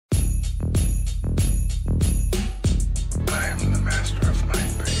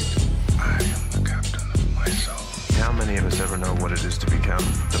us ever know what it is to become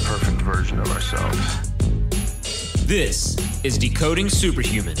the perfect version of ourselves. This is Decoding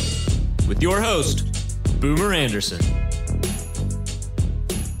Superhuman with your host, Boomer Anderson.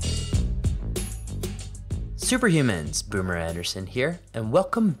 Superhumans, Boomer Anderson here, and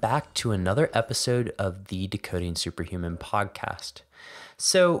welcome back to another episode of the Decoding Superhuman podcast.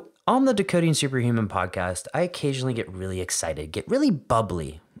 So, on the Decoding Superhuman podcast, I occasionally get really excited, get really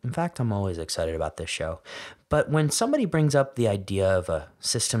bubbly. In fact, I'm always excited about this show. But when somebody brings up the idea of a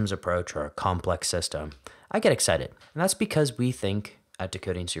systems approach or a complex system, I get excited. And that's because we think at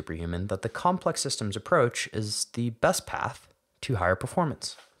Decoding Superhuman that the complex systems approach is the best path to higher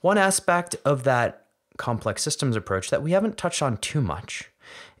performance. One aspect of that complex systems approach that we haven't touched on too much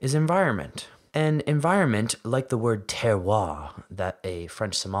is environment. And environment, like the word terroir that a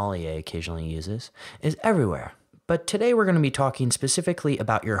French sommelier occasionally uses, is everywhere. But today we're going to be talking specifically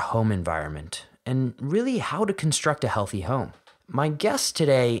about your home environment and really how to construct a healthy home. My guest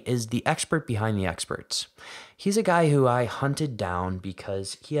today is the expert behind the experts. He's a guy who I hunted down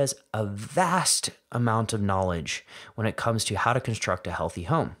because he has a vast amount of knowledge when it comes to how to construct a healthy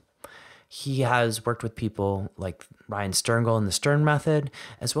home. He has worked with people like Ryan Sterngal in the Stern Method,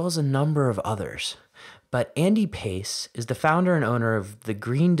 as well as a number of others. But Andy Pace is the founder and owner of the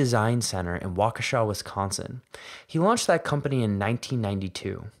Green Design Center in Waukesha, Wisconsin. He launched that company in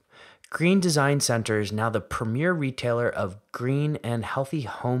 1992. Green Design Center is now the premier retailer of green and healthy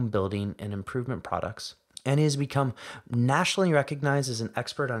home building and improvement products. And he has become nationally recognized as an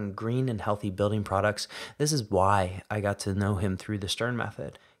expert on green and healthy building products. This is why I got to know him through the Stern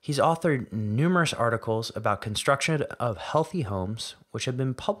Method. He's authored numerous articles about construction of healthy homes, which have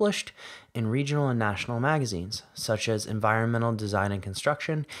been published in regional and national magazines, such as Environmental Design and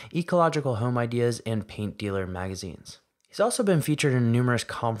Construction, Ecological Home Ideas, and Paint Dealer magazines. He's also been featured in numerous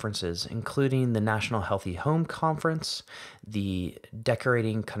conferences, including the National Healthy Home Conference, the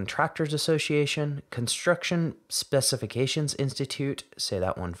Decorating Contractors Association, Construction Specifications Institute, say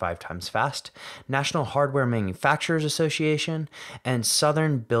that one 5 times fast, National Hardware Manufacturers Association, and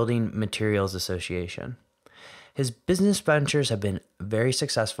Southern Building Materials Association. His business ventures have been very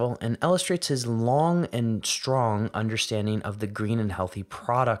successful and illustrates his long and strong understanding of the green and healthy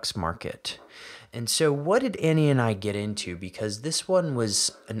products market. And so what did Annie and I get into? Because this one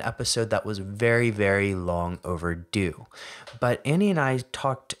was an episode that was very, very long overdue. But Annie and I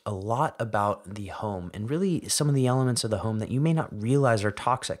talked a lot about the home and really some of the elements of the home that you may not realize are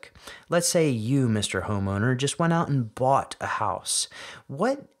toxic. Let's say you, Mr. Homeowner, just went out and bought a house.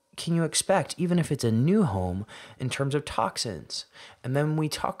 What can you expect, even if it's a new home, in terms of toxins? And then we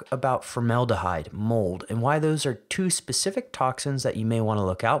talk about formaldehyde, mold, and why those are 2 specific toxins that you may want to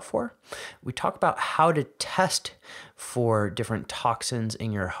look out for. We talk about how to test for different toxins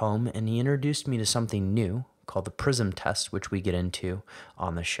in your home, and he introduced me to something new called the PRISM test, which we get into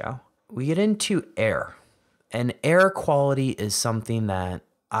on the show. We get into air, and air quality is something that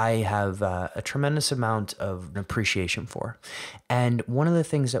I have a tremendous amount of appreciation for. And one of the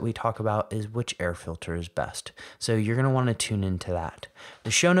things that we talk about is which air filter is best. So you're going to want to tune into that. The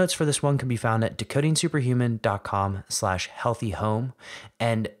show notes for this one can be found at decodingsuperhuman.com/healthyhome.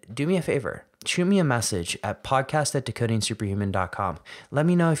 And do me a favor, shoot me a message at podcast@decodingsuperhuman.com. Let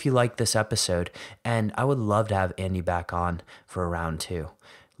me know if you like this episode, and I would love to have Andy back on for a round 2.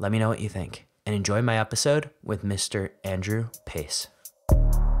 Let me know what you think, and enjoy my episode with Mr. Andrew Pace.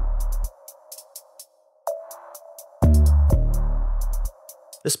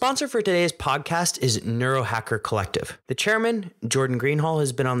 The sponsor for today's podcast is Neurohacker Collective. The chairman, Jordan Greenhall,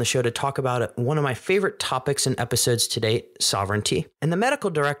 has been on the show to talk about one of my favorite topics in episodes to date, sovereignty. And the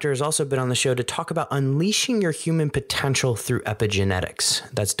medical director has also been on the show to talk about unleashing your human potential through epigenetics.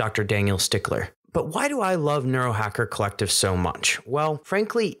 That's Dr. Daniel Stickler. But why do I love Neurohacker Collective so much? Well,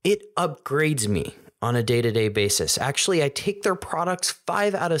 frankly, it upgrades me on a day-to-day basis. Actually, I take their products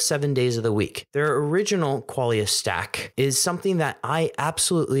 5 out of 7 days of the week. Their original Qualia stack is something that I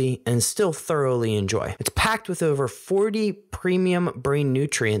absolutely and still thoroughly enjoy. It's packed with over 40 premium brain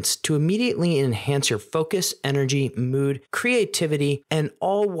nutrients to immediately enhance your focus, energy, mood, creativity, and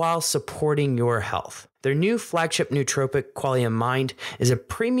all while supporting your health. Their new flagship nootropic, Qualia Mind, is a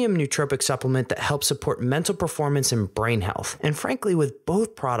premium nootropic supplement that helps support mental performance and brain health. And frankly, with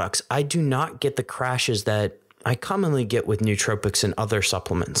both products, I do not get the crashes that I commonly get with nootropics and other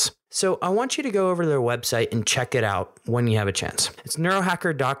supplements. So I want you to go over to their website and check it out when you have a chance. It's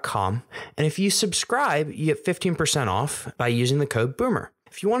neurohacker.com. And if you subscribe, you get 15% off by using the code BOOMER.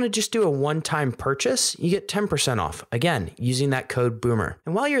 If you want to just do a one-time purchase, you get 10% off, again, using that code BOOMER.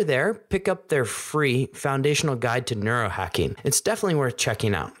 And while you're there, pick up their free foundational guide to neurohacking. It's definitely worth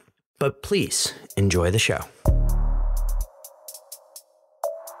checking out. But please, enjoy the show.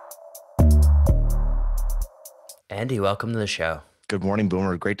 Andy, welcome to the show. Good morning,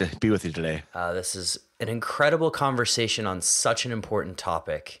 Boomer. Great to be with you today. This is an incredible conversation on such an important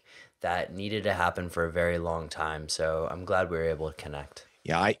topic that needed to happen for a very long time. So I'm glad we were able to connect.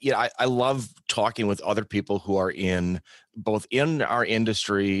 Yeah, I love talking with other people who are both in our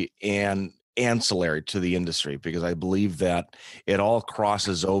industry and ancillary to the industry, because I believe that it all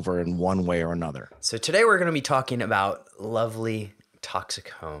crosses over in one way or another. So today we're going to be talking about lovely toxic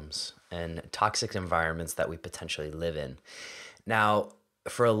homes and toxic environments that we potentially live in. Now,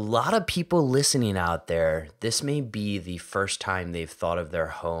 for a lot of people listening out there, this may be the first time they've thought of their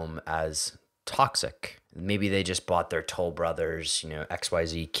home as toxic. Maybe they just bought their Toll Brothers,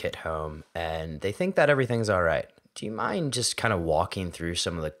 XYZ kit home, and they think that everything's all right. Do you mind just kind of walking through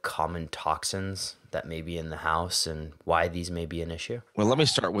some of the common toxins that may be in the house and why these may be an issue? Well, let me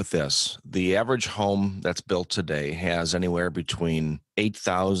start with this. The average home that's built today has anywhere between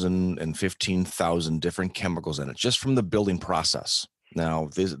 8,000 and 15,000 different chemicals in it, just from the building process. Now,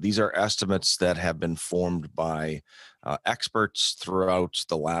 these are estimates that have been formed by experts throughout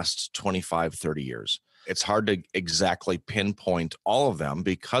the last 25, 30 years. It's hard to exactly pinpoint all of them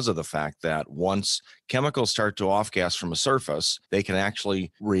because of the fact that once chemicals start to off-gas from a surface, they can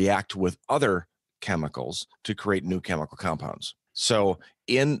actually react with other chemicals to create new chemical compounds. So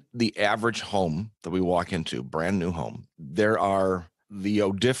in the average home that we walk into, brand new home, there are the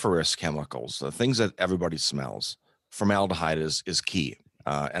odoriferous chemicals, the things that everybody smells. Formaldehyde is key.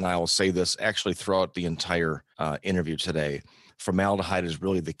 And I will say this actually throughout the entire interview today. Formaldehyde is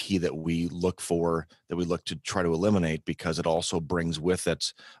really the key that we look to try to eliminate, because it also brings with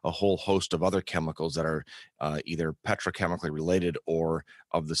it a whole host of other chemicals that are either petrochemically related or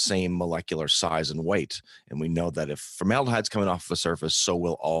of the same molecular size and weight. And we know that if formaldehyde's coming off the surface, so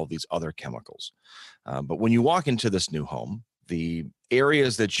will all these other chemicals. But when you walk into this new home, the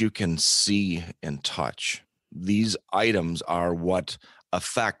areas that you can see and touch, these items are what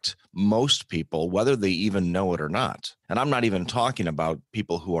affect most people, whether they even know it or not. And I'm not even talking about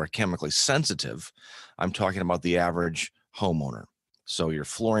people who are chemically sensitive. I'm talking about the average homeowner. So your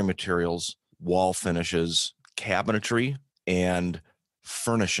flooring materials, wall finishes, cabinetry, and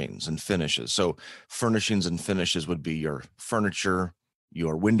furnishings and finishes. So furnishings and finishes would be your furniture,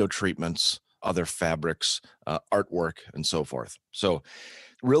 your window treatments, other fabrics, artwork, and so forth. So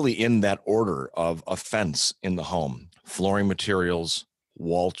really in that order of offense in the home: flooring materials,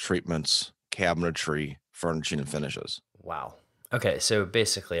 wall treatments, cabinetry, furnishing, and finishes. Wow. Okay, so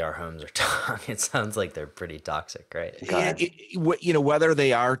basically our homes are toxic. It sounds like they're pretty toxic, right? Whether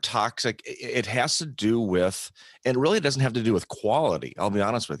they are toxic, it has to do with, and really it doesn't have to do with quality. I'll be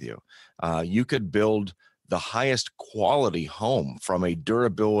honest with you. You could build the highest quality home from a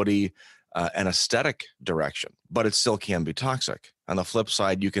durability and aesthetic direction, but it still can be toxic. On the flip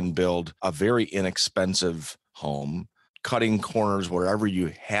side, you can build a very inexpensive home, cutting corners wherever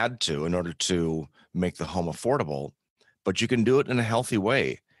you had to in order to make the home affordable, but you can do it in a healthy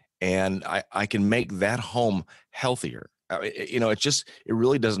way. And I can make that home healthier. It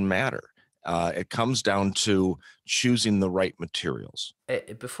really doesn't matter. It comes down to choosing the right materials.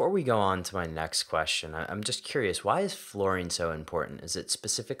 Before we go on to my next question, I'm just curious, why is flooring so important? Is it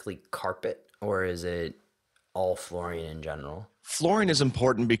specifically carpet, or is it all flooring in general? Flooring is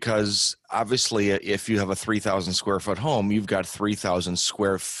important because obviously if you have a 3,000 square foot home, you've got 3,000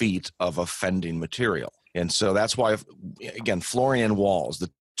 square feet of offending material. And so that's why, again, flooring and walls,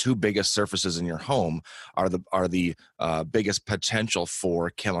 the two biggest surfaces in your home, are the biggest potential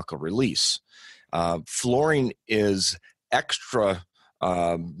for chemical release. Flooring is extra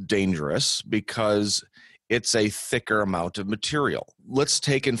dangerous because it's a thicker amount of material. Let's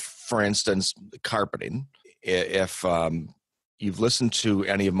take in, for instance, carpeting. If you've listened to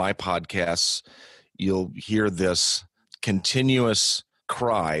any of my podcasts, you'll hear this continuous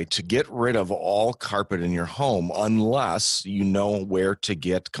cry to get rid of all carpet in your home unless you know where to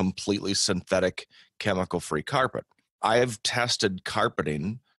get completely synthetic, chemical-free carpet. I have tested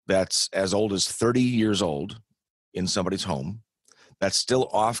carpeting that's as old as 30 years old in somebody's home that's still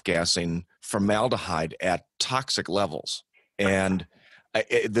off-gassing formaldehyde at toxic levels. And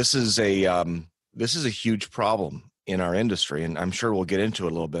this is a huge problem in our industry, and I'm sure we'll get into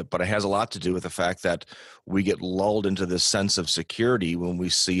it a little bit, but it has a lot to do with the fact that we get lulled into this sense of security when we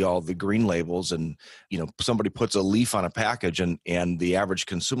see all the green labels, and somebody puts a leaf on a package and the average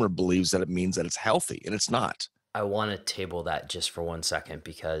consumer believes that it means that it's healthy, and it's not. I want to table that just for 1 second,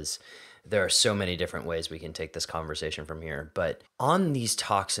 because there are so many different ways we can take this conversation from here. But on these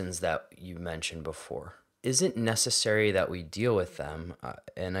toxins that you mentioned before, isn't necessary that we deal with them.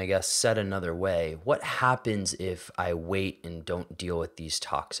 And I guess said another way, what happens if I wait and don't deal with these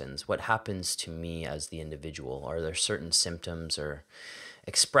toxins? What happens to me as the individual? Are there certain symptoms or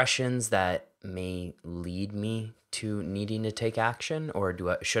expressions that may lead me to needing to take action, or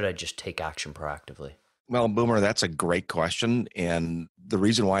should I just take action proactively? Well, Boomer, that's a great question. And the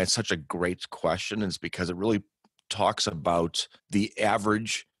reason why it's such a great question is because it really talks about the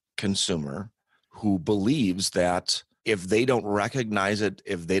average consumer who believes that if they don't recognize it,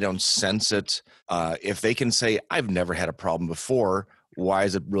 if they don't sense it, if they can say, I've never had a problem before, why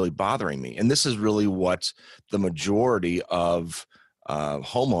is it really bothering me? And this is really what the majority of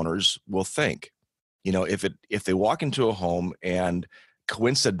homeowners will think. If they walk into a home and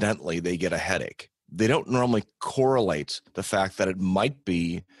coincidentally they get a headache, they don't normally correlate the fact that it might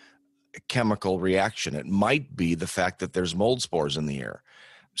be a chemical reaction. It might be the fact that there's mold spores in the air.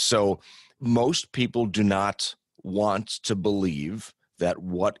 So most people do not want to believe that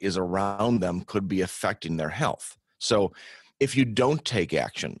what is around them could be affecting their health. So if you don't take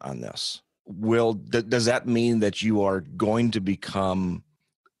action on this, does that mean that you're going to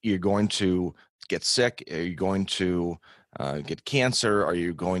get sick? Are you going to get cancer? Are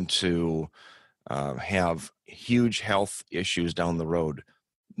you going to have huge health issues down the road?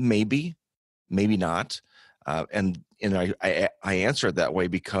 Maybe, maybe not. And I answer it that way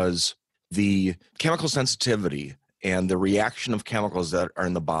because the chemical sensitivity and the reaction of chemicals that are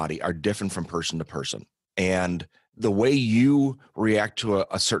in the body are different from person to person. And the way you react to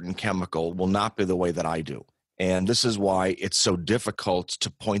a certain chemical will not be the way that I do. And this is why it's so difficult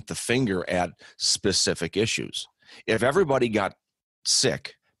to point the finger at specific issues. If everybody got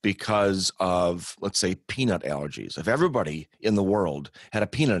sick because of, let's say, peanut allergies, if everybody in the world had a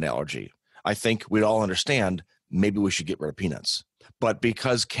peanut allergy, I think we'd all understand maybe we should get rid of peanuts. But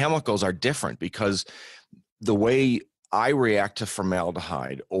because chemicals are different, because the way I react to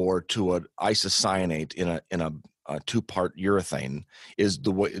formaldehyde or to an isocyanate in a two-part urethane is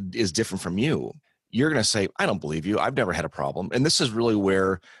different from you. You're going to say, I don't believe you. I've never had a problem. And this is really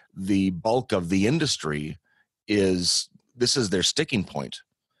where the bulk of the industry is. This is their sticking point.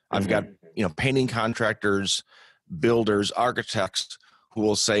 I've got, painting contractors, builders, architects who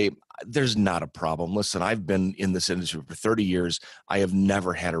will say, there's not a problem. Listen, I've been in this industry for 30 years. I have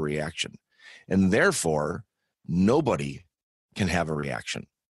never had a reaction. And therefore, nobody can have a reaction.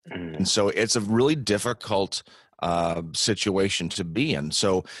 And so it's a really difficult situation to be in.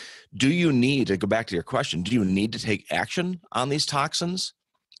 So do you need to go back to your question? Do you need to take action on these toxins?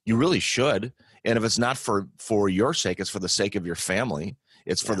 You really should. And if it's not for your sake, it's for the sake of your family.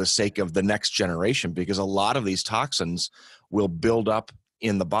 It's for the sake of the next generation, because a lot of these toxins will build up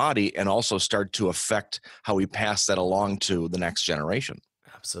in the body and also start to affect how we pass that along to the next generation.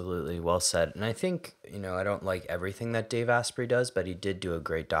 Absolutely. Well said. And I think, I don't like everything that Dave Asprey does, but he did do a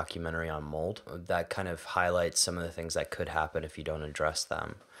great documentary on mold that kind of highlights some of the things that could happen if you don't address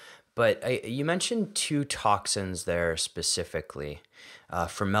them. But you mentioned two toxins there specifically,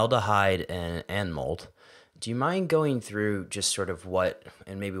 formaldehyde and mold. Do you mind going through just sort of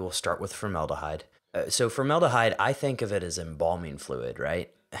and maybe we'll start with formaldehyde. So formaldehyde, I think of it as embalming fluid,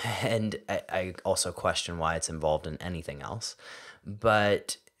 right? And I also question why it's involved in anything else.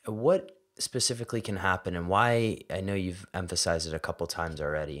 But what specifically can happen, and why, I know you've emphasized it a couple times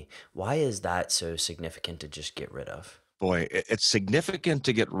already, why is that so significant to just get rid of? Boy, it's significant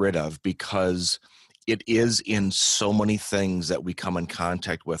to get rid of because it is in so many things that we come in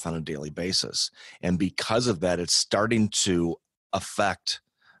contact with on a daily basis. And because of that, it's starting to affect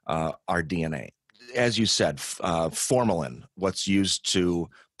our DNA. As you said, formalin, what's used to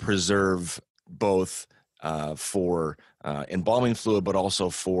preserve both for embalming fluid, but also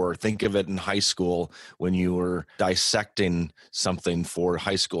think of it in high school when you were dissecting something for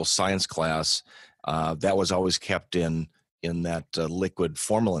high school science class, that was always kept in that liquid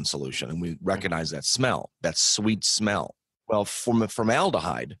formalin solution. And we recognize that smell, that sweet smell. Well,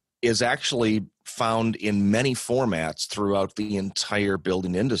 formaldehyde is actually found in many formats throughout the entire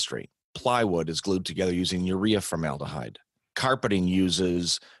building industry. Plywood is glued together using urea formaldehyde. Carpeting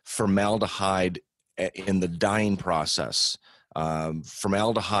uses formaldehyde in the dyeing process.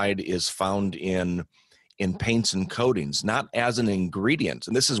 Formaldehyde is found in paints and coatings, not as an ingredient.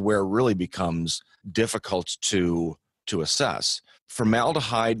 And this is where it really becomes difficult to assess.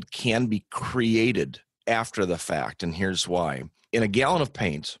 Formaldehyde can be created after the fact, and here's why. In a gallon of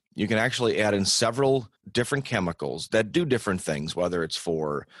paint, you can actually add in several different chemicals that do different things, whether it's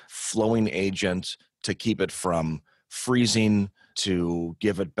for flowing agent, to keep it from freezing, to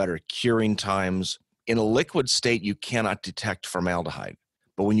give it better curing times. In a liquid state, you cannot detect formaldehyde.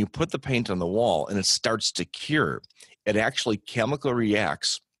 But when you put the paint on the wall and it starts to cure, it actually chemically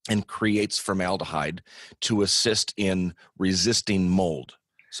reacts and creates formaldehyde to assist in resisting mold.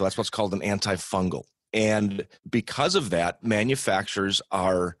 So that's what's called an antifungal. And because of that, manufacturers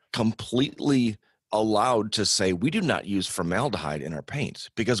are completely allowed to say, we do not use formaldehyde in our paint,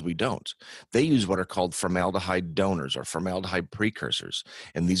 because we don't. They use what are called formaldehyde donors or formaldehyde precursors.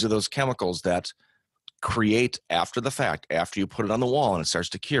 And these are those chemicals that create after the fact, after you put it on the wall and it starts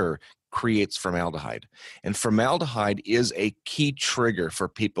to cure, creates formaldehyde. And formaldehyde is a key trigger for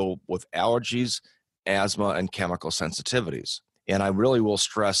people with allergies, asthma, and chemical sensitivities. And I really will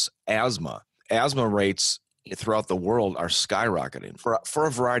stress asthma. Asthma rates throughout the world are skyrocketing for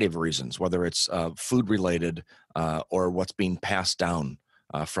a variety of reasons, whether it's food related or what's being passed down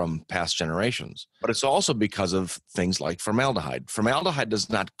from past generations. But it's also because of things like formaldehyde. Formaldehyde does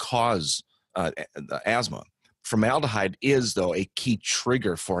not cause asthma. Formaldehyde is, though, a key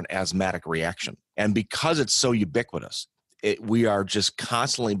trigger for an asthmatic reaction. And because it's so ubiquitous, we are just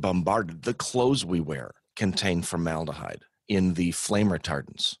constantly bombarded. The clothes we wear contain formaldehyde in the flame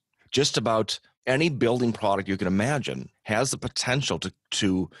retardants. Just about any building product you can imagine has the potential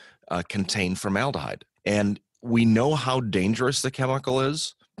to contain formaldehyde. And we know how dangerous the chemical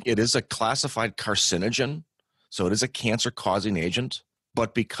is. It is a classified carcinogen, so it is a cancer-causing agent.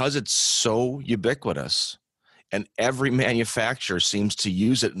 But because it's so ubiquitous and every manufacturer seems to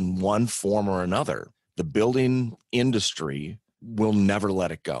use it in one form or another, the building industry will never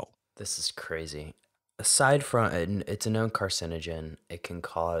let it go. This is crazy. Aside from it's a known carcinogen, it can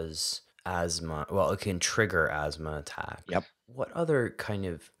cause asthma. Well, it can trigger asthma attack. Yep. What other kind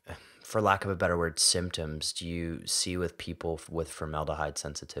of, for lack of a better word, symptoms do you see with people with formaldehyde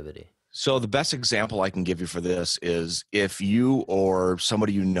sensitivity? So the best example I can give you for this is if you or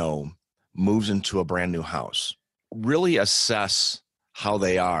somebody you know moves into a brand new house, really assess how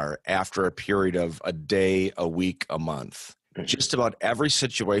they are after a period of a day, a week, a month. Just about every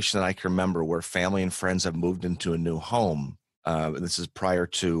situation that I can remember where family and friends have moved into a new home, and this is prior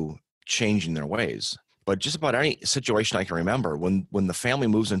to changing their ways, but just about any situation I can remember, when the family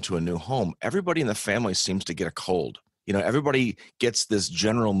moves into a new home, everybody in the family seems to get a cold. You know, everybody gets this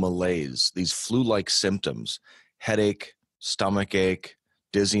general malaise, these flu-like symptoms, headache, stomach ache,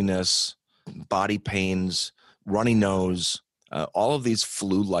 dizziness, body pains, runny nose, all of these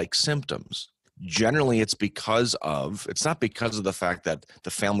flu-like symptoms. Generally, it's not because of the fact that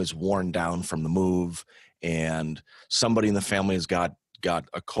the family's worn down from the move and somebody in the family has got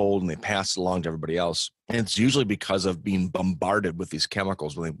a cold and they pass it along to everybody else. And it's usually because of being bombarded with these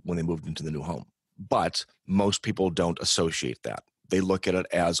chemicals when they moved into the new home. But most people don't associate that. They look at it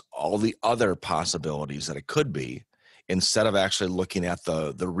as all the other possibilities that it could be, instead of actually looking at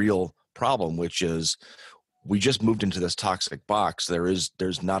the real problem, which is we just moved into this toxic box.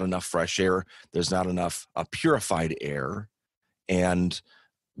 There's not enough fresh air. There's not enough purified air. And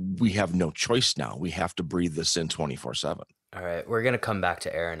we have no choice now. We have to breathe this in 24/7. All right, we're going to come back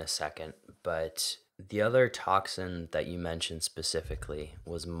to air in a second, but the other toxin that you mentioned specifically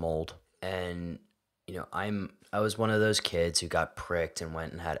was mold. And you know, I was one of those kids who got pricked and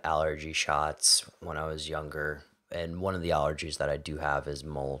went and had allergy shots when I was younger. And one of the allergies that I do have is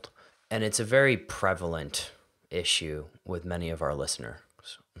mold. And it's a very prevalent issue with many of our listeners,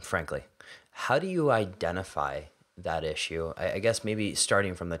 frankly. How do you identify that issue? I guess maybe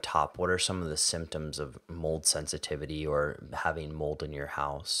starting from the top, what are some of the symptoms of mold sensitivity or having mold in your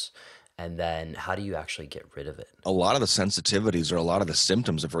house? And then how do you actually get rid of it? A lot of the sensitivities or a lot of the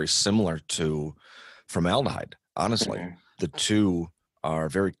symptoms are very similar to formaldehyde. Honestly, the two are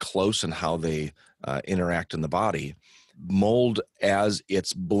very close in how they interact in the body. Mold, as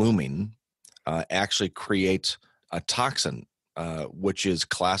it's blooming, actually creates a toxin, which is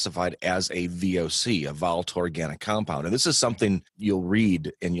classified as a VOC, a volatile organic compound. And this is something you'll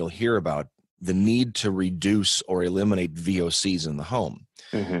read and you'll hear about, the need to reduce or eliminate VOCs in the home.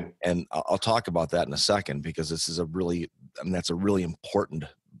 And I'll talk about that in a second, because this is that's a really important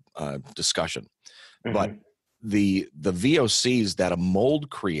discussion. But the VOCs that a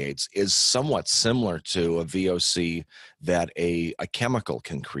mold creates is somewhat similar to a VOC that a chemical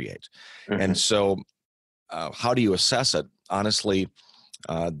can create. And so how do you assess it? Honestly,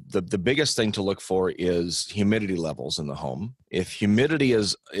 the biggest thing to look for is humidity levels in the home. If humidity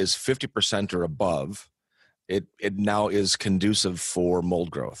is 50% or above, it now is conducive for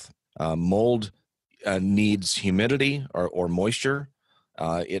mold growth. Mold needs humidity or moisture.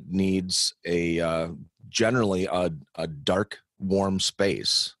 It needs generally a dark, warm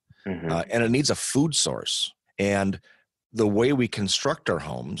space, and it needs a food source. And the way we construct our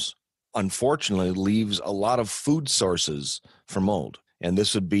homes, unfortunately, leaves a lot of food sources for mold. And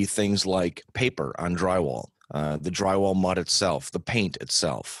this would be things like paper on drywall, the drywall mud itself, the paint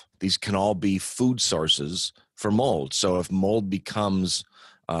itself. These can all be food sources for mold. So if mold becomes,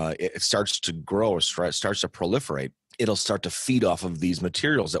 it starts to grow or starts to proliferate, it'll start to feed off of these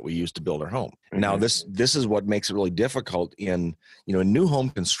materials that we use to build our home. Now, this is what makes it really difficult in new home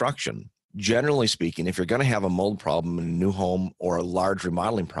construction. Generally speaking, if you're going to have a mold problem in a new home or a large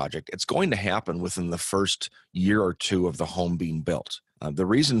remodeling project, it's going to happen within the first year or two of the home being built. The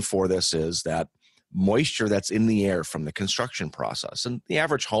reason for this is that moisture that's in the air from the construction process, and the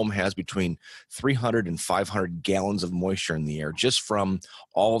average home has between 300 and 500 gallons of moisture in the air just from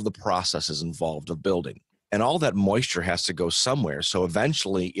all of the processes involved of building. And all that moisture has to go somewhere. So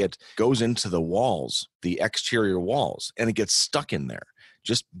eventually it goes into the walls, the exterior walls, and it gets stuck in there.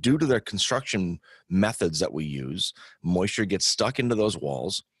 Just due to the construction methods that we use, moisture gets stuck into those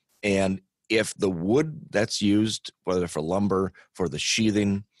walls. And if the wood that's used, whether for lumber, for the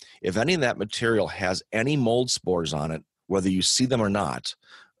sheathing, if any of that material has any mold spores on it, whether you see them or not,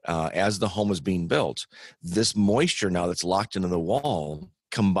 as the home is being built, this moisture now that's locked into the wall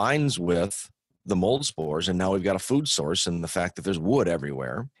combines with the mold spores, and now we've got a food source in the fact that there's wood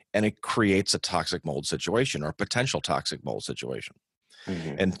everywhere, and it creates a toxic mold situation or a potential toxic mold situation.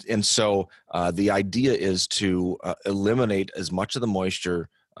 And so the idea is to eliminate as much of the moisture,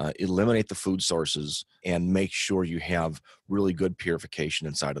 eliminate the food sources, and make sure you have really good purification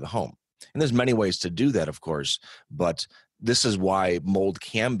inside of the home. And there's many ways to do that, of course, but this is why mold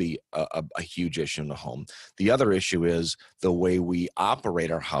can be a huge issue in the home. The other issue is the way we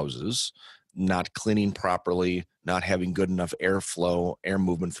operate our houses, not cleaning properly, not having good enough airflow, air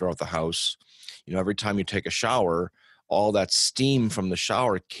movement throughout the house. Every time you take a shower, all that steam from the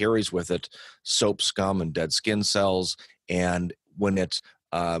shower carries with it soap scum and dead skin cells. And when it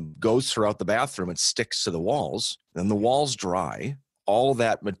goes throughout the bathroom, it sticks to the walls. Then the walls dry. All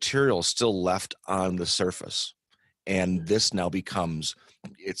that material is still left on the surface. And this now becomes,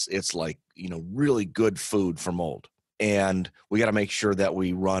 it's like, really good food for mold. And we got to make sure that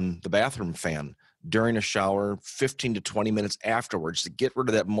we run the bathroom fan during a shower 15 to 20 minutes afterwards to get rid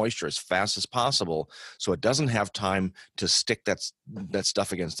of that moisture as fast as possible, so it doesn't have time to stick that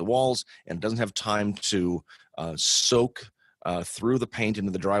stuff against the walls, and it doesn't have time to soak through the paint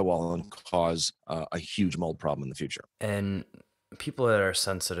into the drywall and cause a huge mold problem in the future. And people that are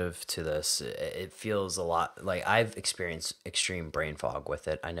sensitive to this, it feels a lot like I've experienced extreme brain fog with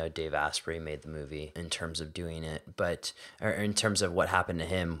it. I know Dave Asprey made the movie in terms of doing it, or in terms of what happened to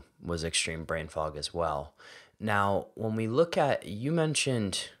him was extreme brain fog as well. Now, when we look at, you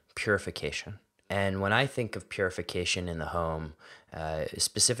mentioned purification. And when I think of purification in the home,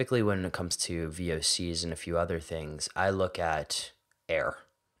 specifically when it comes to VOCs and a few other things, I look at air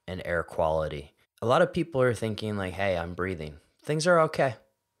and air quality. A lot of people are thinking like, hey, I'm breathing. Things are okay.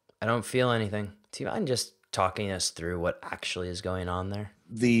 I don't feel anything. Do you mind just talking us through what actually is going on there?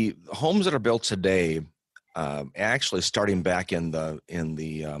 The homes that are built today, actually starting back in the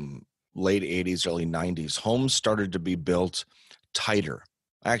late 80s, early 90s, homes started to be built tighter.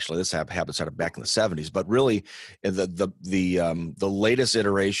 Actually, this habit started back in the 70s, but really the latest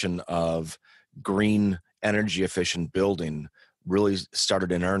iteration of green energy efficient building really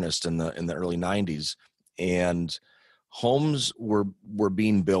started in earnest in the early 90s. And homes were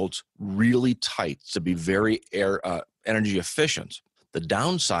being built really tight to be very energy efficient. The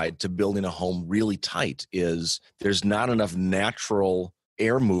downside to building a home really tight is there's not enough natural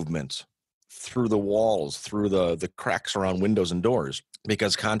air movement through the walls, through the cracks around windows and doors,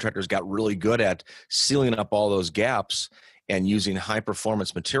 because contractors got really good at sealing up all those gaps and using high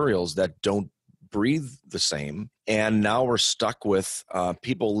performance materials that don't breathe the same. And now we're stuck with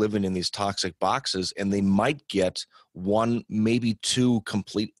people living in these toxic boxes, and they might get 1, maybe 2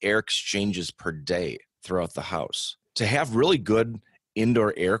 complete air exchanges per day throughout the house. To have really good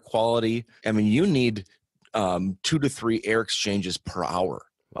indoor air quality, I mean, you need 2 to 3 air exchanges per hour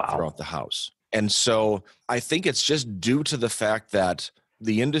throughout the house. And so I think it's just due to the fact that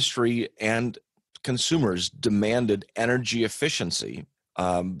the industry and consumers demanded energy efficiency.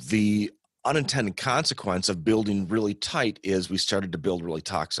 The unintended consequence of building really tight is we started to build really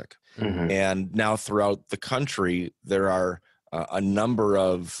toxic. Mm-hmm. And now throughout the country, there are a number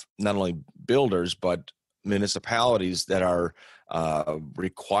of not only builders, but municipalities that are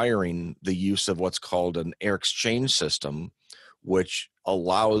requiring the use of what's called an air exchange system, which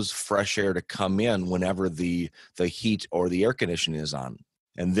allows fresh air to come in whenever the heat or the air conditioning is on.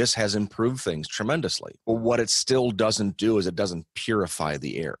 And this has improved things tremendously. But what it still doesn't do is it doesn't purify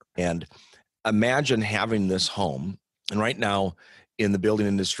the air. And imagine having this home, and right now in the building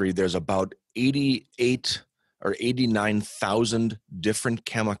industry, there's about 88 or 89,000 different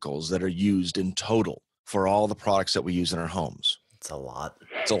chemicals that are used in total for all the products that we use in our homes. It's a lot.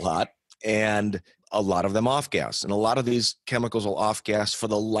 It's a lot. And a lot of them off gas. And a lot of these chemicals will off gas for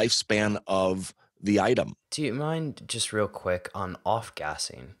the lifespan of the item. Do you mind just real quick on off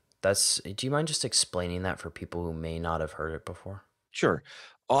gassing? Do you mind just explaining that for people who may not have heard it before? Sure.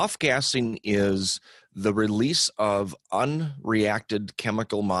 Off-gassing is the release of unreacted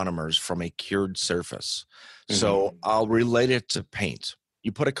chemical monomers from a cured surface. So I'll relate it to paint.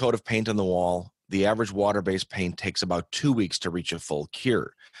 You put a coat of paint on the wall. The average water-based paint takes about 2 weeks to reach a full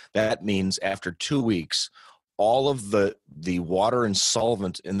cure. That means after 2 weeks, all of the water and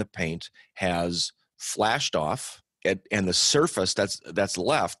solvent in the paint has flashed off, and the surface that's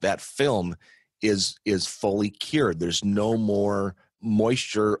left, that film, is fully cured. There's no more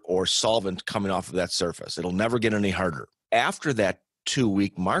moisture or solvent coming off of that surface. It'll never get any harder. After that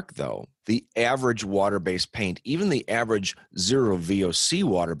 2-week mark, though, the average water-based paint, even the average zero VOC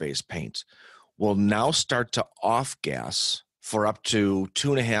water-based paint, will now start to off-gas for up to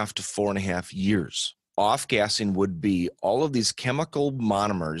 2.5 to 4.5 years. Off-gassing would be all of these chemical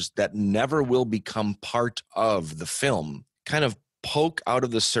monomers that never will become part of the film kind of poke out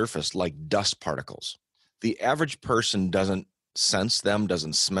of the surface like dust particles. The average person doesn't sense them,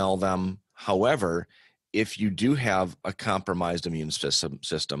 doesn't smell them. However, if you do have a compromised immune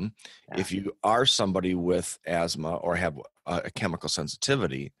system, if you are somebody with asthma or have a chemical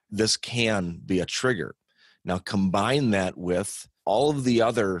sensitivity, this can be a trigger. Now, combine that with all of the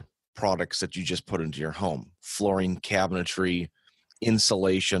other products that you just put into your home: flooring, cabinetry,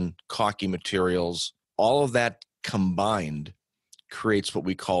 insulation, caulking materials. All of that combined creates what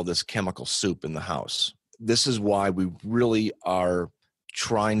we call this chemical soup in the house. This is why we really are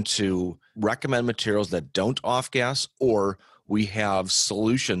trying to recommend materials that don't off-gas, or we have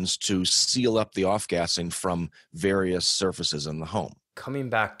solutions to seal up the off-gassing from various surfaces in the home. Coming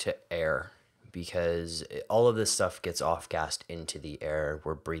back to air, because all of this stuff gets off-gassed into the air.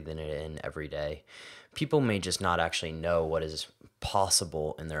 We're breathing it in every day. People may just not actually know what is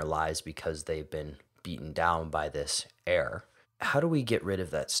possible in their lives because they've been beaten down by this air. How do we get rid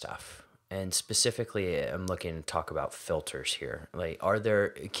of that stuff? And specifically, I'm looking to talk about filters here. Like,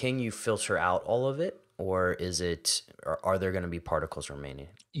 can you filter out all of it, or are there going to be particles remaining?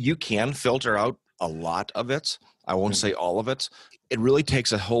 You can filter out a lot of it. I won't say all of it. It really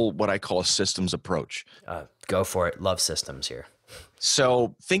takes a whole, what I call a systems approach. Go for it. Love systems here.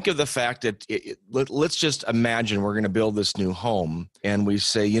 So think of the fact that let's just imagine we're going to build this new home, and we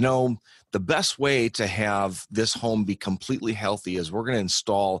say, the best way to have this home be completely healthy is we're going to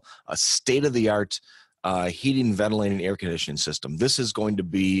install a state-of-the-art heating, ventilating, air conditioning system. This is going to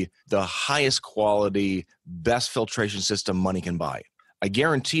be the highest quality, best filtration system money can buy. I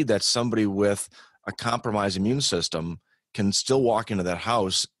guarantee that somebody with a compromised immune system can still walk into that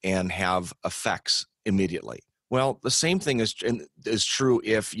house and have effects immediately. Well, the same thing is true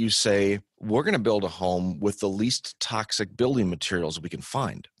if you say, we're going to build a home with the least toxic building materials we can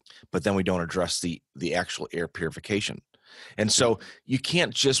find, but then we don't address the actual air purification. And so you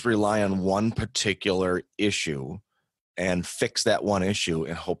can't just rely on one particular issue and fix that one issue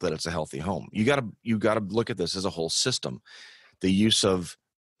and hope that it's a healthy home. You got to look at this as a whole system. The use of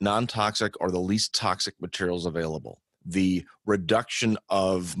non-toxic or the least toxic materials available, the reduction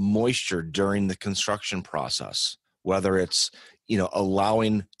of moisture during the construction process, whether it's,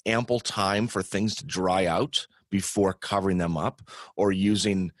 allowing ample time for things to dry out before covering them up, or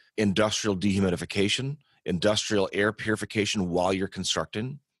using industrial dehumidification, industrial air purification while you're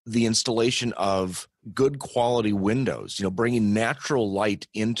constructing, the installation of good quality windows, bringing natural light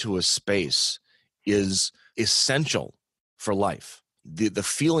into a space is essential for life. The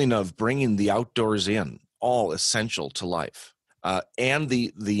feeling of bringing the outdoors in, all essential to life, and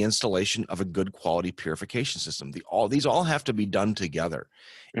the installation of a good quality purification system. These all have to be done together.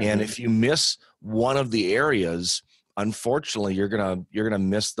 Mm-hmm. And if you miss one of the areas, unfortunately, you're gonna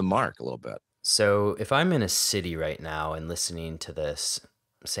miss the mark a little bit. So if I'm in a city right now and listening to this,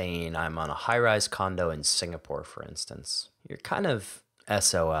 saying I'm on a high-rise condo in Singapore, for instance, you're kind of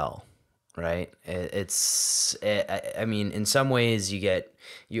SOL. Right. I mean, in some ways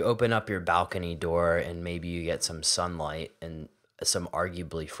you open up your balcony door and maybe you get some sunlight and some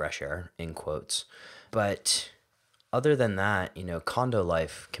arguably fresh air, in quotes. But other than that, condo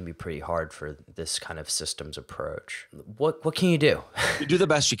life can be pretty hard for this kind of systems approach. What can you do? You do the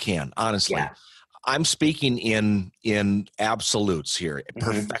best you can, honestly. Yeah. I'm speaking in absolutes here,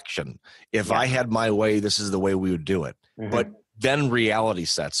 perfection. If I had my way, this is the way we would do it. But then reality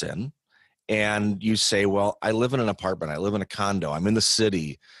sets in. And you say, well, I live in an apartment. I live in a condo. I'm in the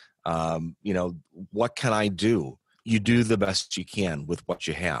city. What can I do? You do the best you can with what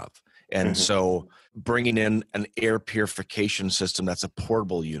you have. And so bringing in an air purification system that's a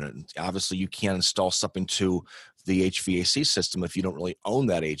portable unit, obviously you can't install something to the HVAC system if you don't really own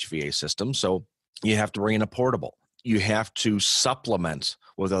that HVAC system. So you have to bring in a portable. You have to supplement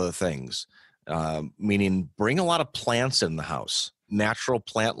with other things, meaning bring a lot of plants in the house, natural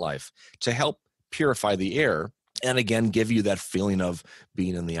plant life to help purify the air. And again, give you that feeling of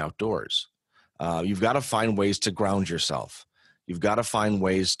being in the outdoors. You've got to find ways to ground yourself. You've got to find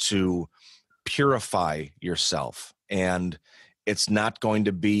ways to purify yourself. And it's not going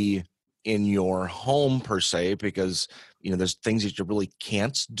to be in your home per se, because, there's things that you really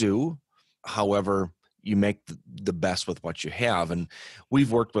can't do. However, you make the best with what you have. And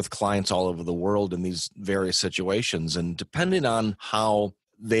we've worked with clients all over the world in these various situations. And depending on how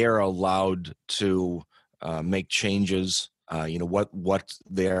they're allowed to make changes, what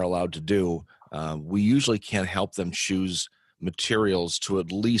they're allowed to do, we usually can help them choose materials to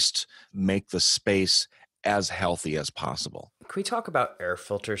at least make the space as healthy as possible. Can we talk about air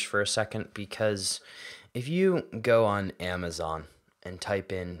filters for a second? Because if you go on Amazon and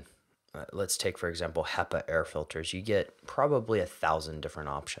type in, let's take, for example, HEPA air filters, you get probably 1,000 different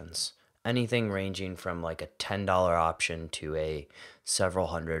options. Anything ranging from like a $10 option to a several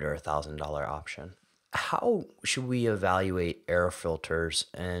hundred or $1,000 option. How should we evaluate air filters,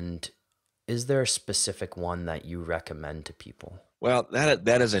 and is there a specific one that you recommend to people? Well,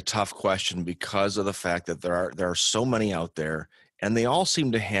 that is a tough question because of the fact that there are so many out there, and they all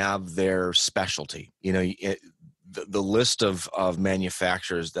seem to have their specialty. The list of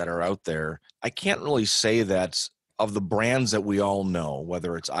manufacturers that are out there, I can't really say that of the brands that we all know,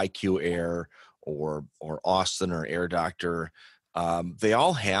 whether it's IQ Air or Austin or Air Doctor, they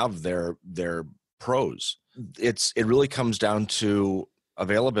all have their pros. It really comes down to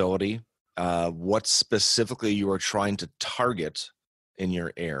availability, what specifically you are trying to target in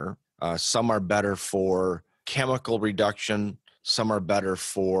your air. Some are better for chemical reduction. Some are better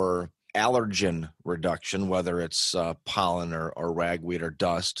for allergen reduction, whether it's pollen or ragweed or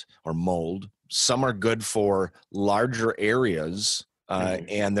dust or mold. Some are good for larger areas.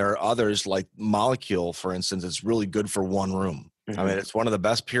 And there are others like Molecule, for instance, it's really good for one room. I mean, it's one of the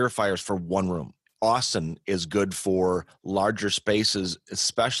best purifiers for one room. Austin is good for larger spaces,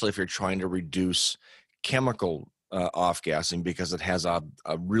 especially if you're trying to reduce chemical off-gassing, because it has a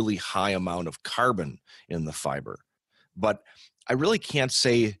really high amount of carbon in the fiber. But I really can't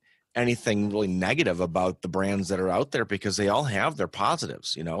say anything really negative about the brands that are out there because they all have their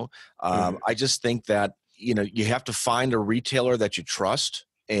positives, I just think that, you have to find a retailer that you trust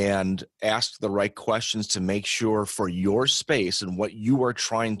and ask the right questions to make sure for your space and what you are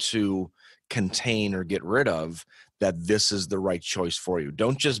trying to contain or get rid of, that this is the right choice for you.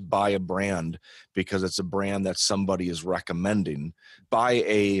 Don't just buy a brand because it's a brand that somebody is recommending.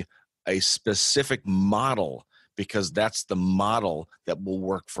 Buy a specific model because that's the model that will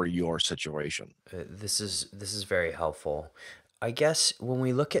work for your situation. This is very helpful. I guess when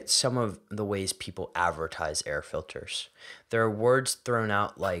we look at some of the ways people advertise air filters, there are words thrown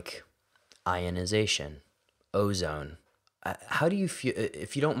out like ionization, ozone. How do you feel,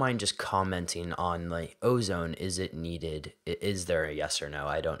 if you don't mind just commenting on like ozone, is it needed? Is there a yes or no?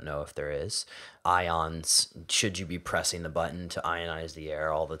 I don't know if there is. Ions, should you be pressing the button to ionize the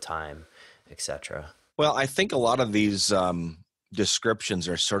air all the time, etc.? Well, I think a lot of these descriptions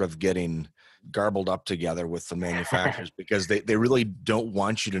are sort of getting garbled up together with the manufacturers because they really don't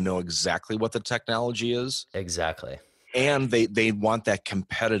want you to know exactly what the technology is. Exactly. And they want that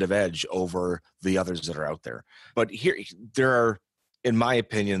competitive edge over the others that are out there. But here, in my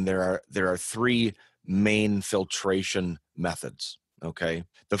opinion, there are three main filtration methods. Okay.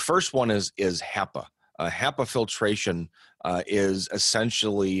 The first one is HEPA. HEPA filtration is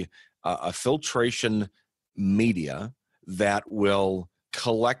essentially a filtration media that will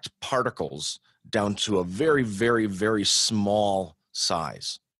collect particles down to a very, very, very small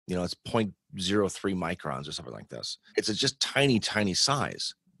size. It's 0.03 microns or something like this. It's a just tiny, tiny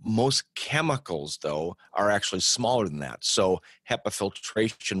size. Most chemicals, though, are actually smaller than that. So HEPA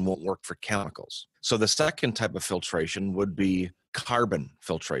filtration won't work for chemicals. So the second type of filtration would be carbon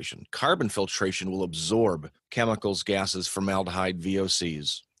filtration. Carbon filtration will absorb chemicals, gases, formaldehyde,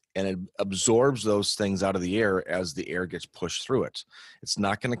 VOCs, and it absorbs those things out of the air as the air gets pushed through it. It's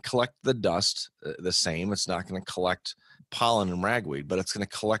not going to collect the dust the same. It's not going to collect pollen and ragweed, but it's going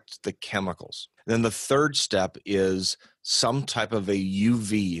to collect the chemicals. Then the third step is some type of a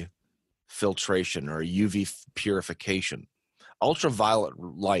UV filtration or a UV purification. Ultraviolet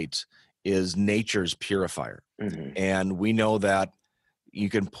light is nature's purifier. And we know that You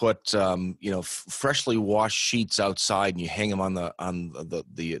can put freshly washed sheets outside, and you hang them on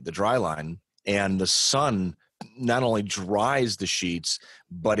the dry line, and the sun not only dries the sheets,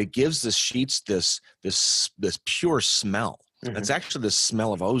 but it gives the sheets this pure smell. It's actually the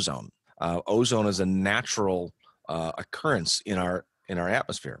smell of ozone. Ozone is a natural occurrence in our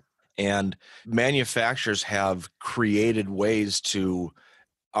atmosphere, and manufacturers have created ways to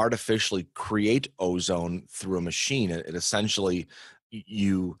artificially create ozone through a machine. It essentially,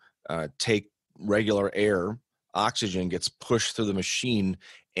 you take regular air, oxygen gets pushed through the machine,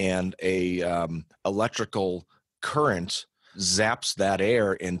 and a electrical current zaps that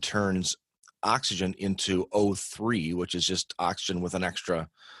air and turns oxygen into O3, which is just oxygen with an extra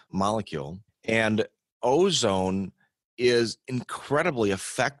molecule. And ozone is incredibly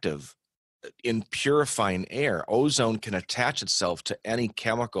effective in purifying air. Ozone can attach itself to any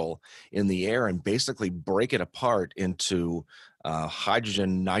chemical in the air and basically break it apart into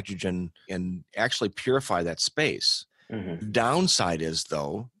hydrogen, nitrogen, and actually purify that space. The downside is,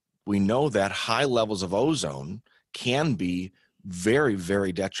 though, we know that high levels of ozone can be very,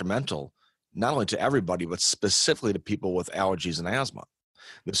 very detrimental, not only to everybody, but specifically to people with allergies and asthma.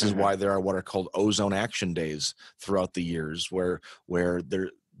 This is why there are what are called ozone action days throughout the years, where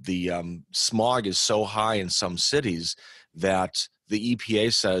the smog is so high in some cities that the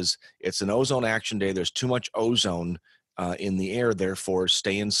EPA says it's an ozone action day. There's too much ozone in the air, therefore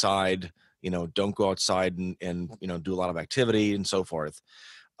stay inside, don't go outside and do a lot of activity and so forth.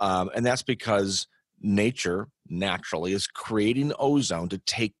 And that's because nature naturally is creating ozone to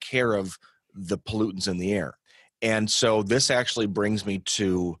take care of the pollutants in the air. And so this actually brings me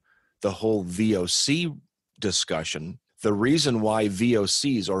to the whole VOC discussion. The reason why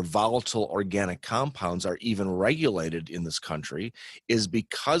VOCs, or volatile organic compounds, are even regulated in this country is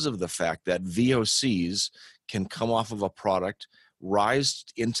because of the fact that VOCs can come off of a product, rise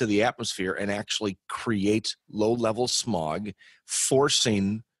into the atmosphere, and actually create low-level smog,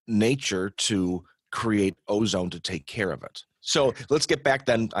 forcing nature to create ozone to take care of it. So let's get back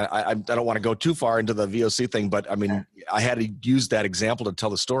then. I don't want to go too far into the VOC thing, but I mean, I had to use that example to tell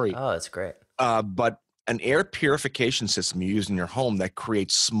the story. Oh, that's great. But an air purification system you use in your home that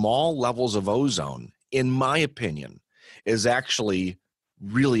creates small levels of ozone, in my opinion, is actually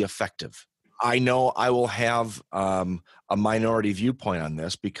really effective. I know I will have a minority viewpoint on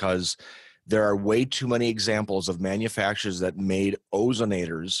this because there are way too many examples of manufacturers that made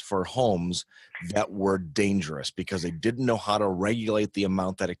ozonators for homes that were dangerous because they didn't know how to regulate the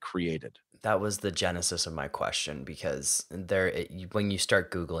amount that it created. That was the genesis of my question, because when you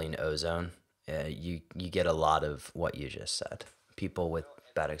start Googling ozone, you get a lot of what you just said. People with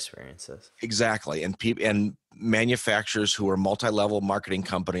bad experiences. Exactly. And manufacturers who are multi-level marketing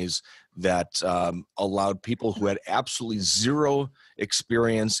companies that allowed people who had absolutely zero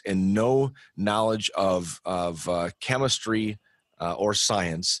experience and no knowledge of chemistry or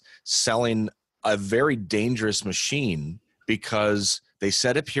science selling a very dangerous machine because they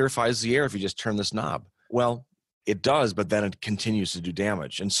said it purifies the air if you just turn this knob. Well, it does, but then it continues to do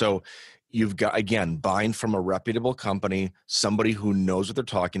damage. And so you've got, again, buying from a reputable company, somebody who knows what they're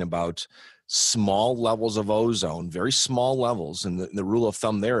talking about, small levels of ozone, very small levels. And the rule of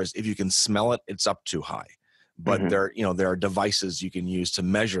thumb there is if you can smell it, it's up too high. But there are devices you can use to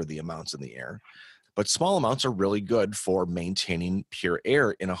measure the amounts in the air. But small amounts are really good for maintaining pure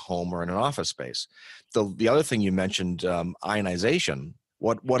air in a home or in an office space. The other thing you mentioned, ionization.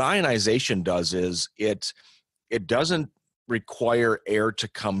 What ionization does is it doesn't require air to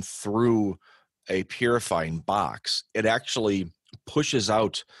come through a purifying box. It actually pushes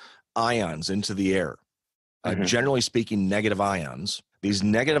out ions into the air. Generally speaking, negative ions. These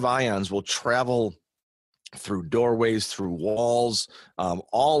negative ions will travel through doorways, through walls,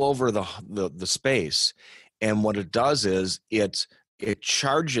 all over the space. And what it does is it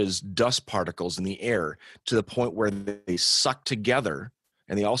charges dust particles in the air to the point where they suck together,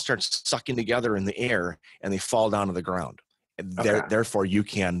 and they all start sucking together in the air, and they fall down to the ground. Therefore, you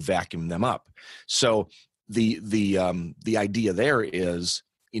can vacuum them up. So the idea there is,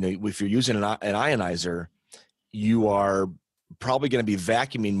 if you're using an ionizer, you are probably going to be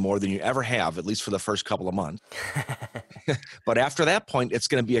vacuuming more than you ever have, at least for the first couple of months. But after that point, it's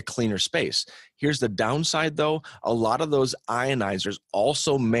going to be a cleaner space. Here's the downside, though. A lot of those ionizers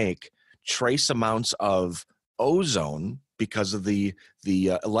also make trace amounts of ozone because of the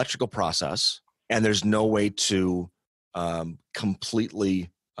electrical process, and there's no way to completely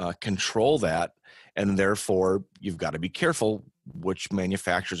control that, and therefore you've got to be careful which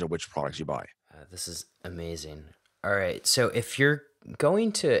manufacturers or which products you buy. This is amazing. All right, so if you're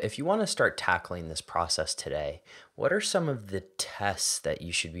if you want to start tackling this process today, what are some of the tests that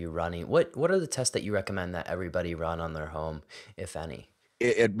you should be running? What are the tests that you recommend that everybody run on their home, if any?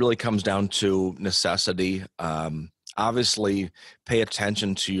 It really comes down to necessity. Obviously, pay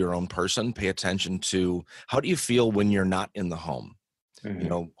attention to your own person. Pay attention to how do you feel when you're not in the home? You Mm-hmm.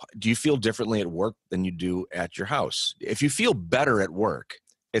 know, do you feel differently at work than you do at your house? If you feel better at work,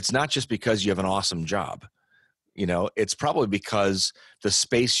 it's not just because you have an awesome job. It's probably because the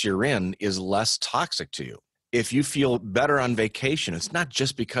space you're in is less toxic to you. If you feel better on vacation, it's not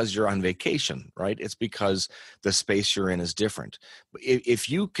just because you're on vacation, right? It's because the space you're in is different. If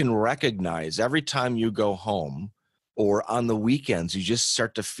you can recognize every time you go home or on the weekends, you just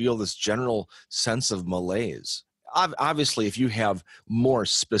start to feel this general sense of malaise. Obviously, if you have more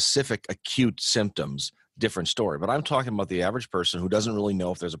specific acute symptoms, different story. But I'm talking about the average person who doesn't really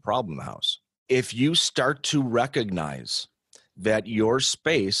know if there's a problem in the house. If you start to recognize that your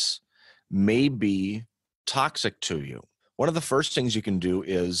space may be toxic to you, one of the first things you can do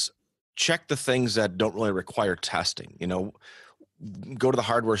is check the things that don't really require testing. Go to the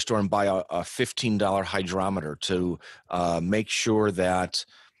hardware store and buy a $15 hydrometer to make sure that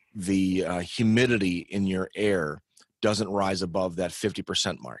the humidity in your air doesn't rise above that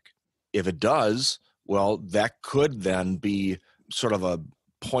 50% mark. If it does, well, that could then be sort of a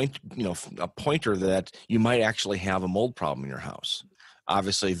pointer that you might actually have a mold problem in your house.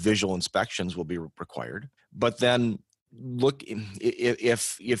 Obviously, visual inspections will be required, but then look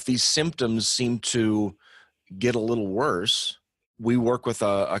if these symptoms seem to get a little worse. We work with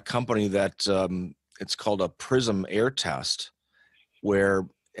a company that it's called a Prism air test, where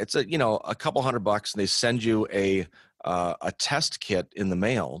it's a couple $100, and they send you a test kit in the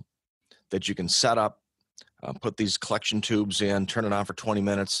mail that you can set up. Put these collection tubes in, turn it on for 20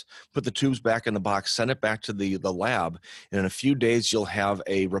 minutes, put the tubes back in the box, send it back to the lab. And in a few days, you'll have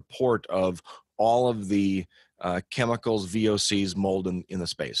a report of all of the chemicals, VOCs, mold in the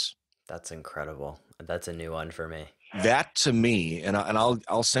space. That's incredible. That's a new one for me. That to me, and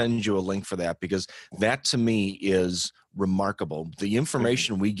I'll send you a link for that, because that to me is remarkable. The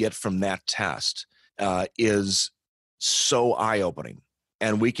information we get from that test is so eye-opening.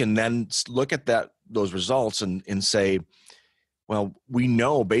 And we can then look at those results and say, well, we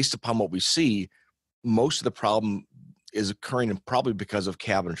know based upon what we see, most of the problem is occurring probably because of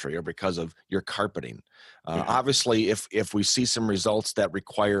cabinetry or because of your carpeting. Obviously, if we see some results that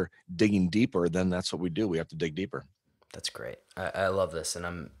require digging deeper, then that's what we do. We have to dig deeper. That's great. I love this.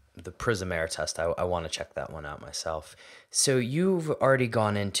 And the Prism Air test, I want to check that one out myself. So you've already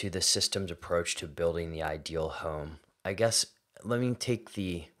gone into the systems approach to building the ideal home. I guess let me take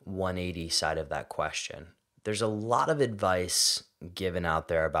the 180 side of that question. There's a lot of advice given out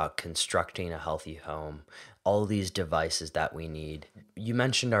there about constructing a healthy home, all these devices that we need. You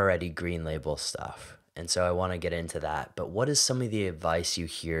mentioned already green label stuff, and so I want to get into that. But what is some of the advice you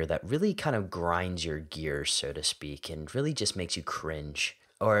hear that really kind of grinds your gears, so to speak, and really just makes you cringe?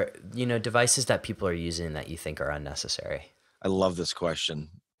 Or, devices that people are using that you think are unnecessary? I love this question.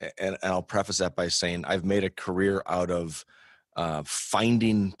 And I'll preface that by saying I've made a career out of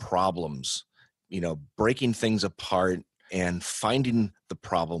finding problems, breaking things apart and finding the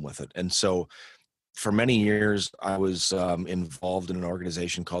problem with it. And so for many years, I was involved in an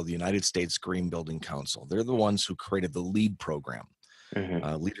organization called the United States Green Building Council. They're the ones who created the LEED program,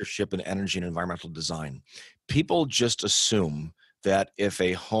 Leadership in Energy and Environmental Design. People just assume that if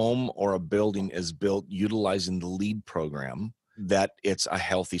a home or a building is built utilizing the LEED program, that it's a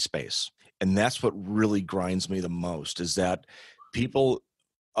healthy space. And that's what really grinds me the most, is that people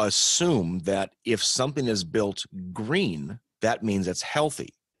assume that if something is built green, that means it's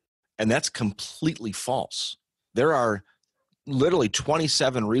healthy. And that's completely false. There are literally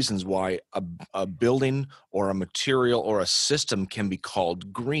 27 reasons why a building or a material or a system can be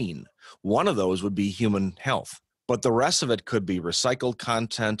called green. One of those would be human health. But the rest of it could be recycled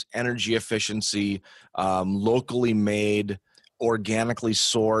content, energy efficiency, locally made, organically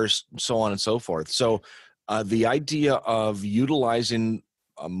sourced, so on and so forth. So the idea of utilizing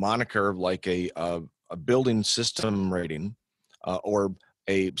a moniker like a building system rating or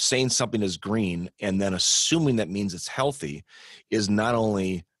saying something is green and then assuming that means it's healthy is not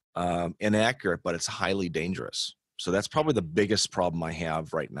only inaccurate, but it's highly dangerous. So that's probably the biggest problem I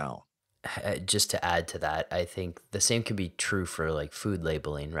have right now. Just to add to that, I think the same could be true for like food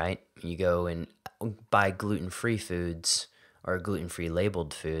labeling, right? You go and buy gluten-free foods or gluten-free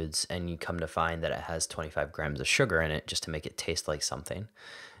labeled foods, and you come to find that it has 25 grams of sugar in it just to make it taste like something.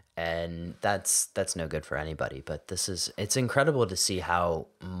 And that's no good for anybody. But it's incredible to see how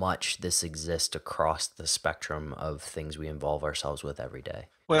much this exists across the spectrum of things we involve ourselves with every day.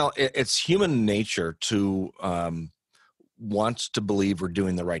 Well, it's human nature to want to believe we're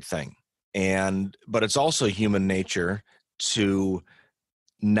doing the right thing. But it's also human nature to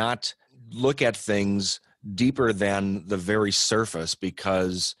not look at things deeper than the very surface,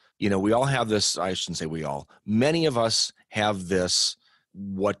 because, we all have this, I shouldn't say we all, many of us have this,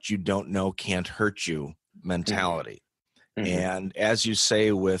 what you don't know can't hurt you mentality. Mm-hmm. And as you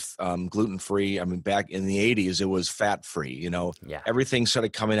say with gluten-free, I mean, back in the 80s, it was fat-free, Everything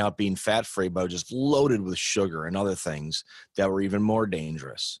started coming out being fat-free, but just loaded with sugar and other things that were even more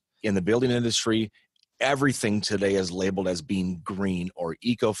dangerous. In the building industry, everything today is labeled as being green or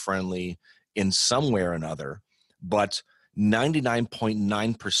eco-friendly in some way or another, but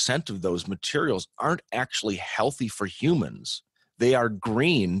 99.9% of those materials aren't actually healthy for humans. They are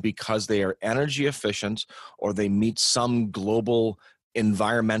green because they are energy efficient, or they meet some global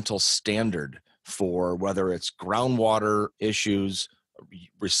environmental standard for whether it's groundwater issues,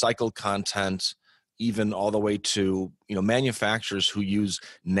 recycled content, even all the way to, manufacturers who use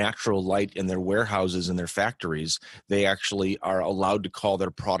natural light in their warehouses and their factories. They actually are allowed to call their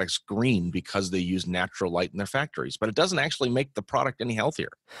products green because they use natural light in their factories, but it doesn't actually make the product any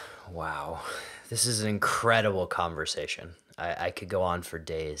healthier. Wow. This is an incredible conversation. I could go on for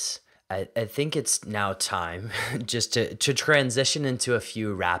days. I think it's now time just to transition into a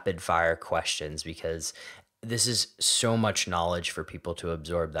few rapid fire questions, because this is so much knowledge for people to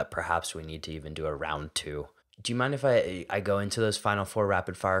absorb that perhaps we need to even do a round 2. Do you mind if I go into those final 4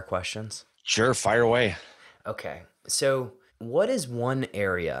 rapid fire questions? Sure, fire away. Okay. So what is one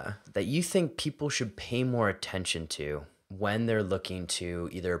area that you think people should pay more attention to when they're looking to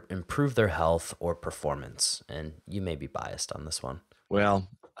either improve their health or performance? And you may be biased on this one. Well,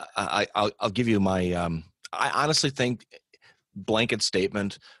 I'll give you my, I honestly think, blanket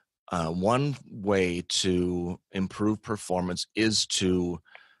statement, one way to improve performance is to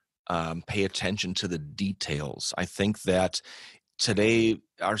pay attention to the details. I think that today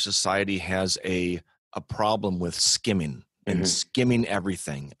our society has a problem with skimming and skimming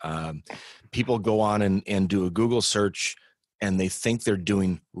everything. People go on and do a Google search, and they think they're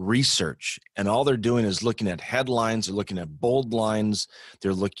doing research, and all they're doing is looking at headlines, they're looking at bold lines,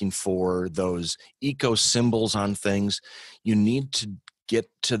 they're looking for those eco symbols on things. You need to get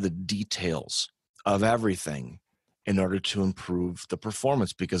to the details of everything in order to improve the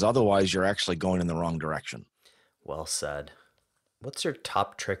performance, because otherwise you're actually going in the wrong direction. Well said. What's your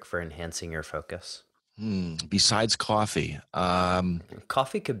top trick for enhancing your focus? Besides coffee.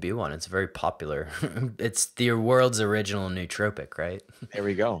 Coffee could be one. It's very popular. It's the world's original nootropic, right? There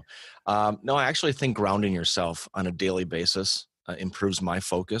we go. No, I actually think grounding yourself on a daily basis improves my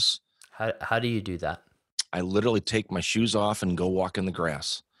focus. How do you do that? I literally take my shoes off and go walk in the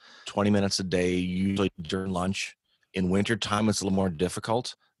grass. 20 minutes a day, usually during lunch. In wintertime, it's a little more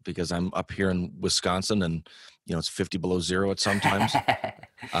difficult because I'm up here in Wisconsin, and it's 50 below zero at sometimes.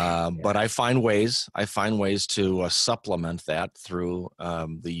 But I find ways to supplement that through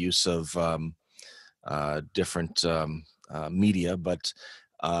the use of different media. But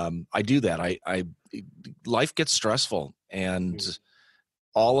I do that. Life gets stressful, and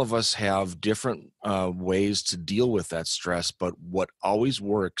all of us have different ways to deal with that stress. But what always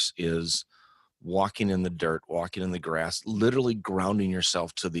works is walking in the dirt, walking in the grass, literally grounding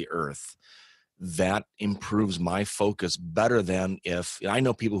yourself to the earth. That improves my focus better than if I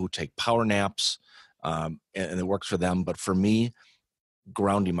know people who take power naps and it works for them. But for me,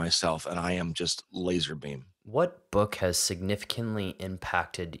 grounding myself, and I am just laser beam. What book has significantly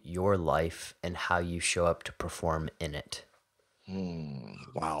impacted your life and how you show up to perform in it?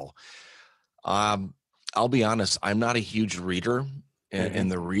 Wow. I'll be honest, I'm not a huge reader.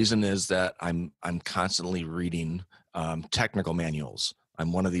 And the reason is that I'm constantly reading technical manuals.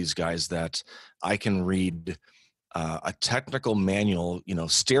 I'm one of these guys that I can read a technical manual.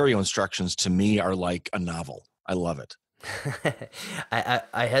 Stereo instructions to me are like a novel. I love it.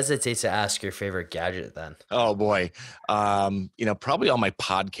 I hesitate to ask your favorite gadget then. Oh boy. Probably all my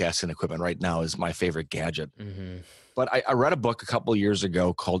podcasting equipment right now is my favorite gadget. But I read a book a couple of years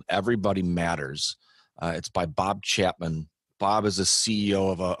ago called Everybody Matters. It's by Bob Chapman. Bob is the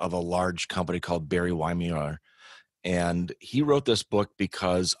CEO of a large company called Barry Weimuller. And he wrote this book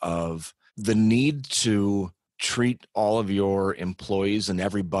because of the need to treat all of your employees and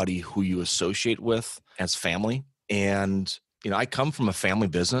everybody who you associate with as family. And, I come from a family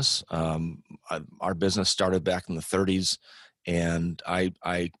business. Our business started back in the 30s, and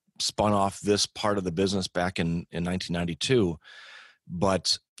I spun off this part of the business back in 1992.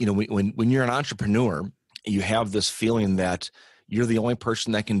 But, when you're an entrepreneur, you have this feeling that you're the only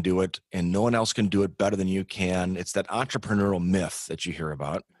person that can do it and no one else can do it better than you can. It's that entrepreneurial myth that you hear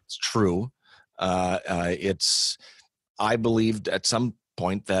about. It's true. I believed at some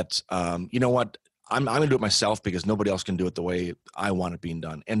point that, you know what, I'm going to do it myself because nobody else can do it the way I want it being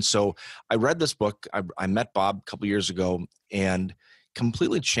done. And so I read this book. I met Bob a couple years ago and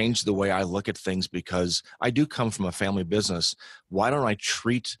completely changed the way I look at things, because I do come from a family business. Why don't I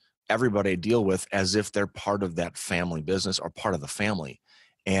treat everybody I deal with as if they're part of that family business or part of the family?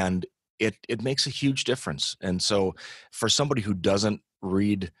 And it makes a huge difference. And so for somebody who doesn't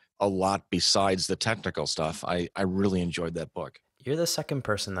read a lot besides the technical stuff, I really enjoyed that book. You're the second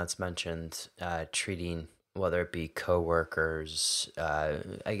person that's mentioned treating, whether it be coworkers,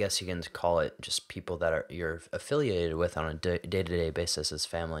 I guess you can call it just people that you're affiliated with on a day-to-day basis as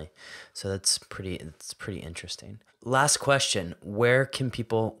family. So it's pretty interesting. Last question: where can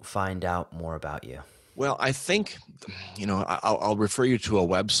people find out more about you? Well, I think, I'll refer you to a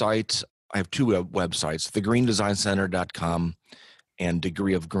website. I have two websites: thegreendesignCenter.com and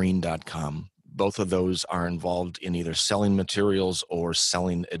degreeofgreen.com. Both of those are involved in either selling materials or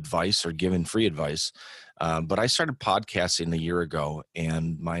selling advice or giving free advice. But I started podcasting a year ago,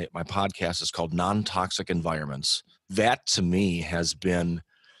 and my podcast is called Non-Toxic Environments. That to me has been,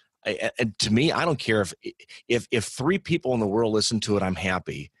 and to me, I don't care if 3 people in the world listen to it, I'm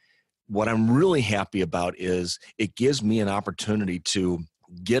happy. What I'm really happy about is it gives me an opportunity to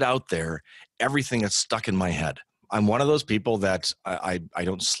get out there everything that's stuck in my head. I'm one of those people that I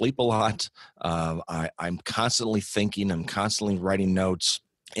don't sleep a lot. I'm constantly thinking. I'm constantly writing notes.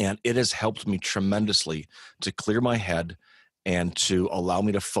 And it has helped me tremendously to clear my head and to allow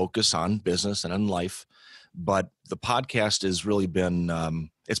me to focus on business and on life. But the podcast has really been,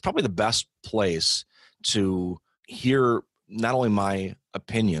 it's probably the best place to hear not only my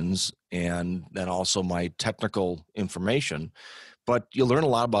opinions and then also my technical information, but you'll learn a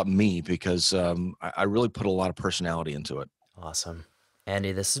lot about me because I really put a lot of personality into it. Awesome.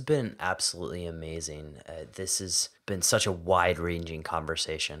 Andy, this has been absolutely amazing. This has been such a wide-ranging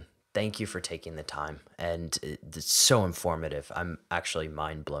conversation. Thank you for taking the time, and it's so informative. I'm actually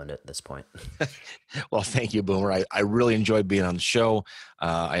mind blown at this point. Well, thank you, Boomer. I really enjoyed being on the show.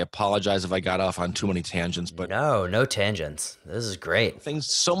 I apologize if I got off on too many tangents, but no tangents. This is great.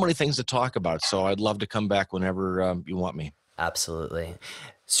 So many things to talk about. So I'd love to come back whenever you want me. Absolutely.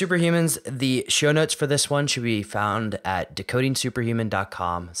 Superhumans, the show notes for this one should be found at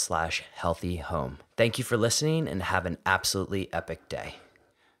decodingsuperhuman.com/healthyhome. Thank you for listening and have an absolutely epic day.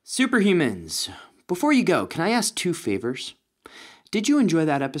 Superhumans, before you go, can I ask 2 favors? Did you enjoy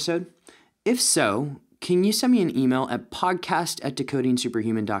that episode? If so, can you send me an email at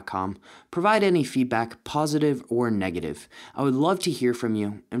podcast@decodingsuperhuman.com? Provide any feedback, positive or negative. I would love to hear from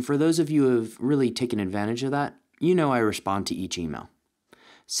you. And for those of you who have really taken advantage of that, you know I respond to each email.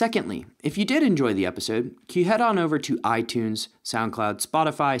 Secondly, if you did enjoy the episode, can you head on over to iTunes, SoundCloud,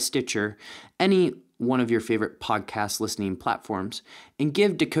 Spotify, Stitcher, any one of your favorite podcast listening platforms, and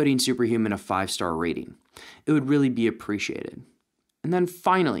give Decoding Superhuman a 5-star rating. It would really be appreciated. And then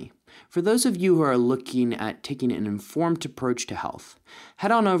finally, for those of you who are looking at taking an informed approach to health,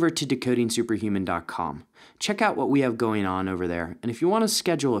 head on over to decodingsuperhuman.com. Check out what we have going on over there, and if you want to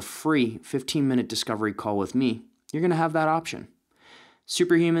schedule a free 15-minute discovery call with me, you're going to have that option.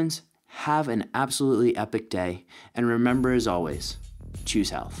 Superhumans, have an absolutely epic day, and remember as always, choose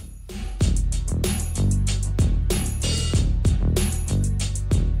health.